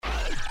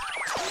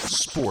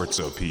Sports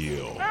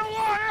Appeal.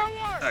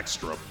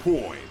 Extra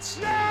points.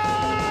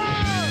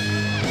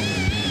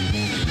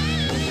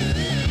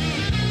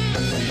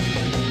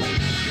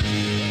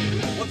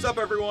 What's up,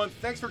 everyone?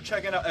 Thanks for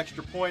checking out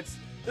Extra Points.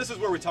 This is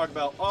where we talk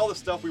about all the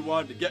stuff we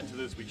wanted to get into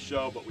this week's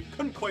show, but we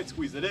couldn't quite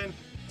squeeze it in.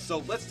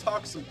 So let's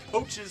talk some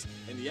coaches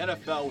in the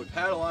NFL. We've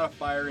had a lot of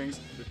firings.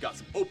 We've got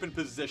some open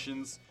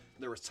positions.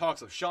 There was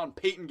talks of Sean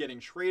Payton getting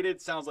traded.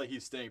 Sounds like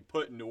he's staying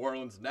put in New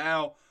Orleans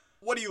now.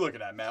 What are you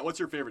looking at, Matt? What's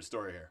your favorite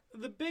story here?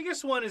 The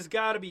biggest one has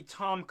got to be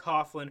Tom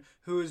Coughlin,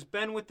 who has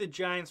been with the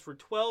Giants for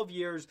 12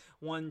 years,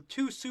 won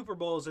 2 Super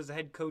Bowls as a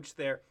head coach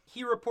there.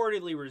 He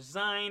reportedly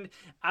resigned.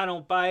 I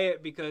don't buy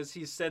it because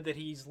he said that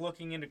he's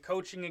looking into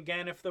coaching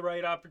again if the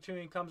right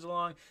opportunity comes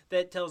along.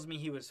 That tells me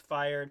he was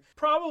fired.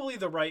 Probably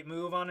the right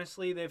move,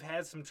 honestly. They've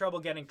had some trouble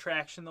getting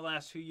traction the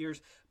last few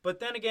years. But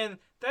then again,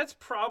 that's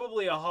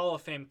probably a Hall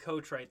of Fame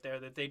coach right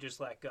there that they just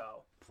let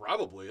go.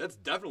 Probably. That's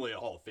definitely a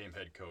Hall of Fame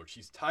head coach.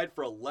 He's tied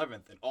for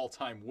 11th in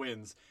all-time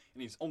wins,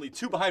 and he's only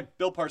 2 behind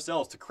Bill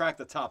Parcells to crack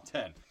the top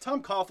 10.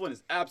 Tom Coughlin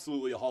is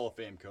absolutely a Hall of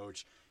Fame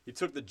coach. He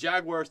took the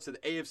Jaguars to the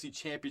AFC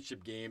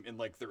Championship game in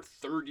like their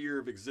 3rd year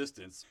of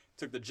existence.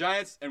 Took the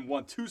Giants and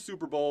won 2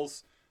 Super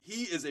Bowls.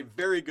 He is a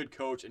very good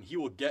coach, and he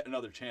will get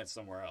another chance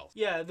somewhere else.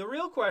 Yeah, the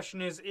real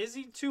question is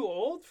he too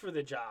old for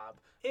the job?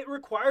 It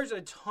requires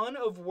a ton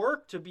of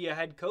work to be a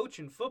head coach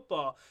in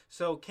football,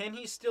 so can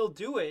he still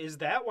do it? Is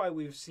that why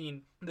we've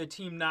seen the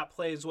team not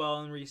play as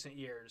well in recent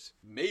years?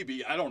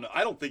 Maybe. I don't know.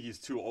 I don't think he's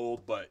too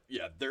old, but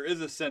yeah, there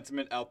is a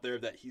sentiment out there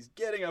that he's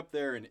getting up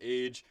there in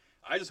age.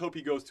 I just hope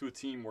he goes to a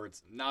team where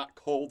it's not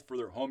cold for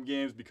their home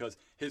games because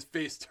his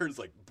face turns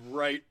like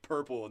bright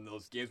purple in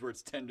those games where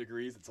it's 10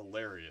 degrees. It's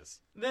hilarious.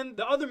 Then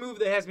the other move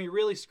that has me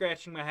really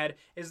scratching my head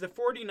is the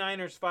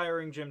 49ers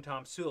firing Jim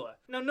Tomsula.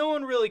 Now, no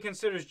one really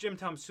considers Jim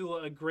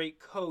Tomsula a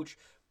great coach,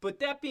 but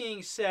that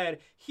being said,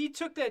 he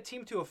took that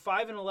team to a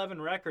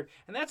 5-11 record,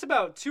 and that's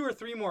about 2 or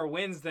 3 more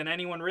wins than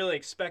anyone really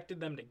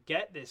expected them to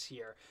get this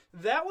year.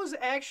 That was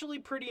actually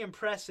pretty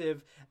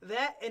impressive.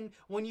 That, and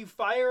when you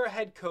fire a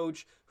head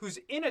coach who's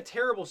in a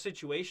terrible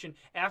situation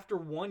after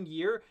 1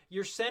 year,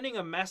 you're sending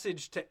a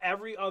message to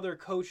every other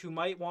coach who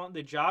might want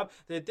the job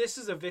that this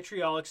is a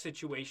vitriolic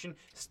situation.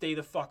 Stay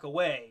the fuck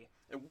away.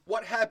 And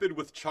what happened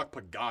with Chuck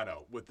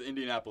Pagano with the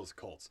Indianapolis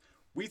Colts?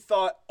 We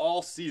thought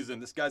all season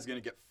this guy's going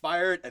to get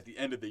fired at the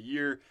end of the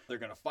year. They're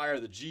going to fire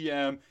the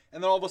GM.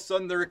 And then all of a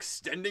sudden they're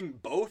extending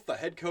both. The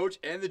head coach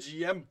and the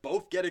GM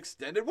both get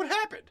extended. What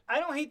happened? I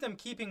don't hate them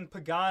keeping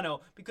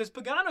Pagano because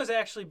Pagano's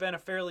actually been a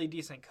fairly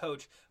decent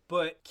coach.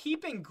 But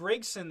keeping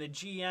Grigson, the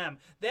GM,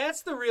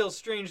 that's the real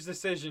strange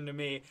decision to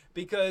me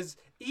because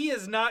he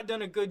has not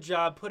done a good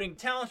job putting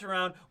talent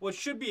around what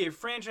should be a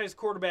franchise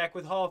quarterback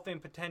with Hall of Fame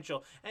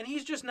potential. And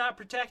he's just not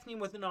protecting him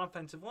with an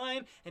offensive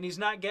line, and he's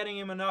not getting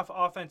him enough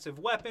offensive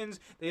weapons.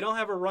 They don't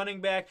have a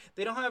running back.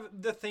 They don't have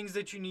the things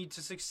that you need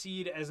to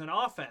succeed as an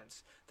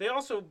offense. They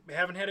also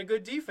haven't had a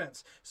good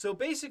defense. So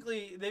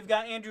basically, they've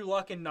got Andrew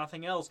Luck and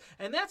nothing else.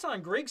 And that's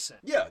on Grigson.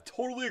 Yeah,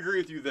 totally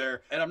agree with you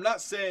there. And I'm not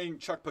saying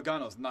Chuck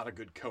Pagano's not a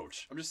good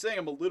coach. I'm just saying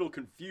I'm a little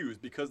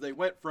confused because they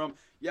went from,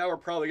 yeah, we're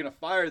probably going to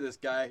fire this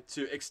guy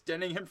to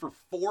extending him for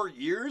 4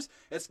 years.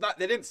 It's not,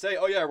 they didn't say,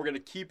 oh yeah, we're going to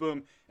keep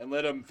him and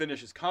let him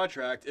finish his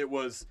contract. It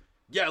was,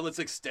 yeah, let's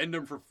extend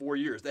him for 4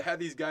 years. They have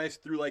these guys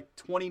through like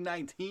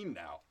 2019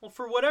 now. Well,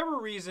 for whatever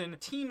reason,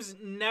 teams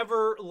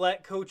never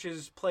let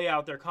coaches play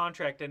out their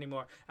contract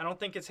anymore. I don't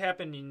think it's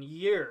happened in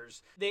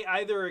years. They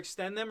either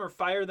extend them or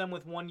fire them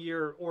with 1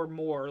 year or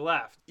more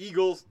left.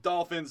 Eagles,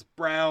 Dolphins,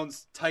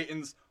 Browns,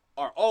 Titans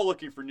are all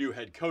looking for new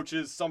head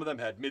coaches. Some of them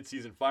had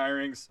midseason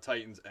firings,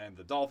 Titans and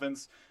the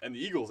Dolphins, and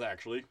the Eagles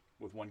actually,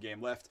 with 1 game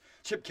left.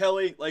 Chip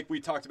Kelly, like we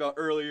talked about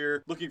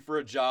earlier, looking for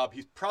a job.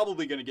 He's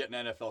probably going to get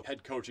an NFL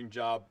head coaching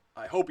job.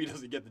 I hope he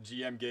doesn't get the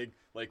GM gig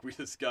like we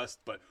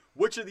discussed, but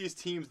which of these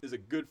teams is a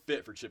good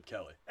fit for Chip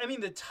Kelly? I mean,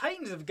 the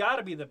Titans have got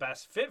to be the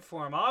best fit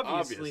for him,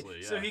 obviously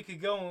yeah. So he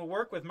could go and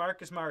work with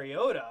Marcus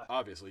Mariota.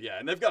 Obviously, yeah,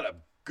 and they've got a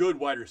good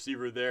wide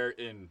receiver there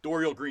in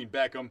Dorial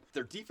Green-Beckham.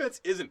 Their defense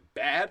isn't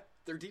bad.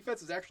 Their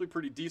defense is actually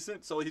pretty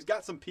decent, so he's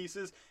got some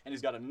pieces, and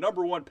he's got a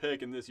number 1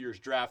 pick in this year's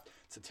draft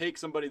to take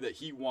somebody that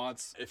he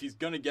wants. If he's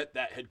going to get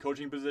that head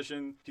coaching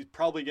position, he's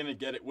probably going to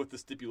get it with the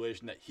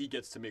stipulation that he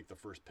gets to make the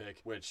first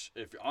pick, which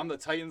if I'm the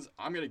Titans,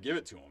 I'm going to give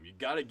it to him. You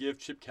got to give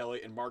Chip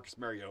Kelly and Marcus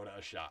Mariota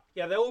a shot.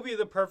 Yeah, that will be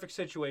the perfect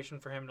situation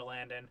for him to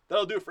land in.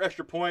 That'll do it for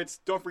Extra Points.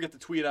 Don't forget to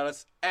tweet at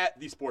us at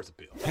The Sports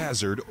Appeal.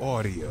 Hazard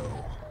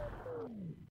Audio.